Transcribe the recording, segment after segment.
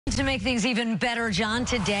To make things even better, John,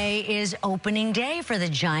 today is opening day for the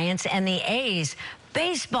Giants and the A's.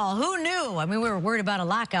 Baseball, who knew? I mean, we were worried about a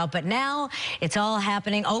lockout, but now it's all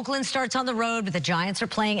happening. Oakland starts on the road, but the Giants are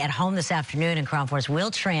playing at home this afternoon, and Crown 4's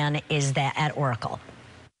Will Tran is at Oracle.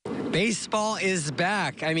 Baseball is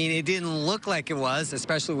back. I mean, it didn't look like it was,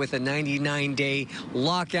 especially with a 99-day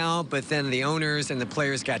lockout, but then the owners and the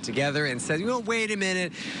players got together and said, well, wait a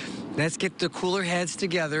minute, let's get the cooler heads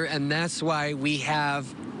together, and that's why we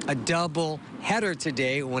have a double header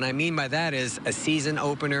today. What I mean by that is a season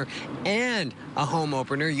opener and a home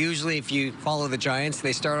opener. Usually if you follow the Giants,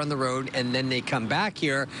 they start on the road and then they come back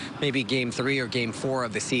here, maybe game 3 or game 4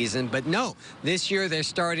 of the season. But no, this year they're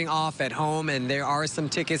starting off at home, and there are some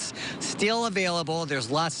tickets still available. There's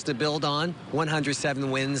lots to build on. 107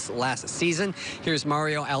 wins last season. Here's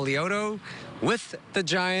Mario Alioto with the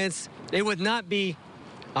Giants. It would not be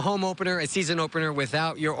a home opener, a season opener,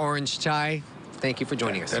 without your orange tie. Thank you for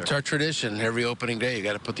joining us. That's our tradition. Every opening day, you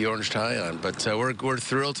got to put the orange tie on. But we're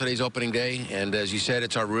thrilled today's opening day, and as you said,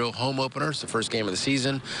 it's our real home opener. It's the first game of the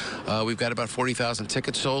season. We've got about 40,000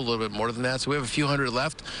 tickets sold, a little bit more than that. So we have a few hundred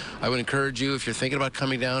left. I would encourage you, if you're thinking about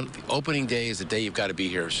coming down, the opening day is the day you've got to be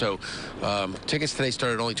here. So tickets today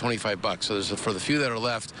start at only $25. So for the few that are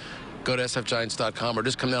left, go to sfgiants.com or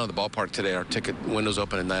just come down to the ballpark today. Our ticket windows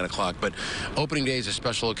open at 9 o'clock. But opening day is a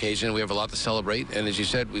special occasion. We have a lot to celebrate. And as you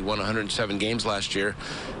said, we won 107 games last year,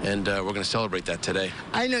 and we're going to celebrate that today.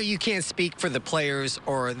 I know you can't speak for the players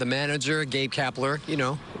or the manager, Gabe Kapler, you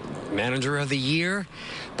know, manager of the year,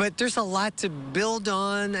 but there's a lot to build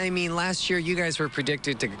on. I mean, last year you guys were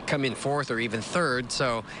predicted to come in 4th or even 3rd,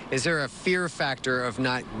 so is there a fear factor of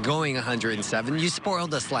not going 107? You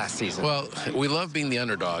spoiled us last season. Well, we love being the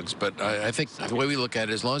underdogs, but I think the way we look at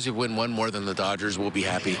it, as long as you win one more than the Dodgers, we'll be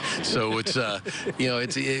happy. So it's, you know,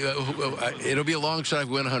 it'll be a long shot if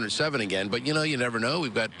we win 107 again, but you know, you never know.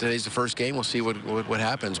 We've got, today's the first game. We'll see what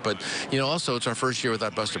happens. But, you know, also it's our first year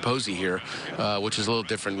without Buster Posey here, which is a little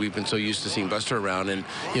different. We've been so used to seeing Buster around, and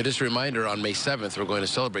you know, just a reminder, on May 7th we're going to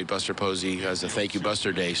celebrate Buster Posey as a Thank You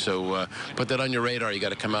Buster Day. So put that on your radar. You got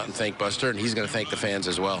to come out and thank Buster, and he's going to thank the fans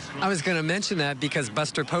as well. I was going to mention that because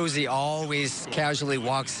Buster Posey always casually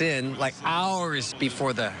walks in like hours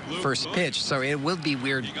before the first pitch, so it will be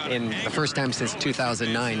weird in the first time since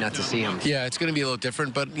 2009 not to see him. Yeah, it's going to be a little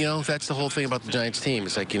different, but you know, that's the whole thing about the Giants team.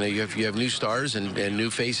 It's like, you know, you have new stars and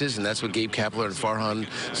new faces, and that's what Gabe Kapler and Farhan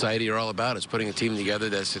Saidi are all about. It's putting a team together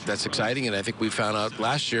that's exciting. And I think we found out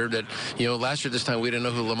last year that, you know, last year this time we didn't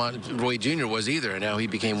know who Lamont Roy Jr. was either, and now he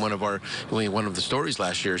became one of the stories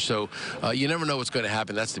last year. So you never know what's going to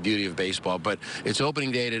happen. That's the beauty of baseball. But it's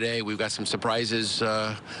opening day today. We've got some surprises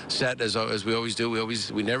set as we always do.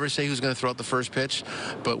 We never say who's going to throw out the first pitch,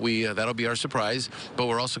 but that'll be our surprise. But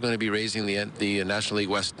we're also going to be raising the National League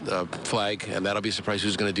West flag, and that'll be a surprise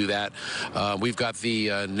who's going to do that. We've got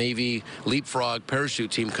the Navy leapfrog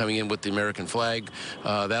parachute team coming in with the American flag.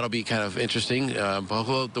 That'll be kind of interesting.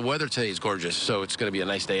 The weather today is gorgeous, so it's going to be a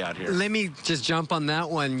nice day out here. Let me just jump on that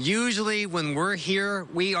one. Usually when we're here,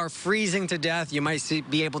 we are freezing to death. You might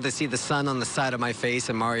be able to see the sun on the side of my face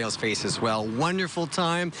and Mario's face as well. Wonderful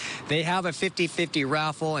time. They have a 50-50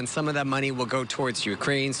 raffle, and some of that money will go towards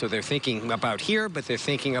Ukraine, so they're thinking about here, but they're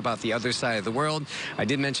thinking about the other side of the world. I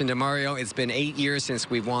did mention to Mario, it's been 8 years since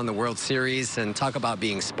we've won the World Series, and talk about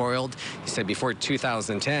being spoiled. He said before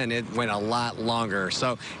 2010, it went a lot longer.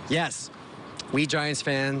 So, yes, we Giants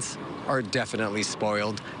fans are definitely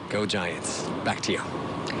spoiled. Go Giants. Back to you.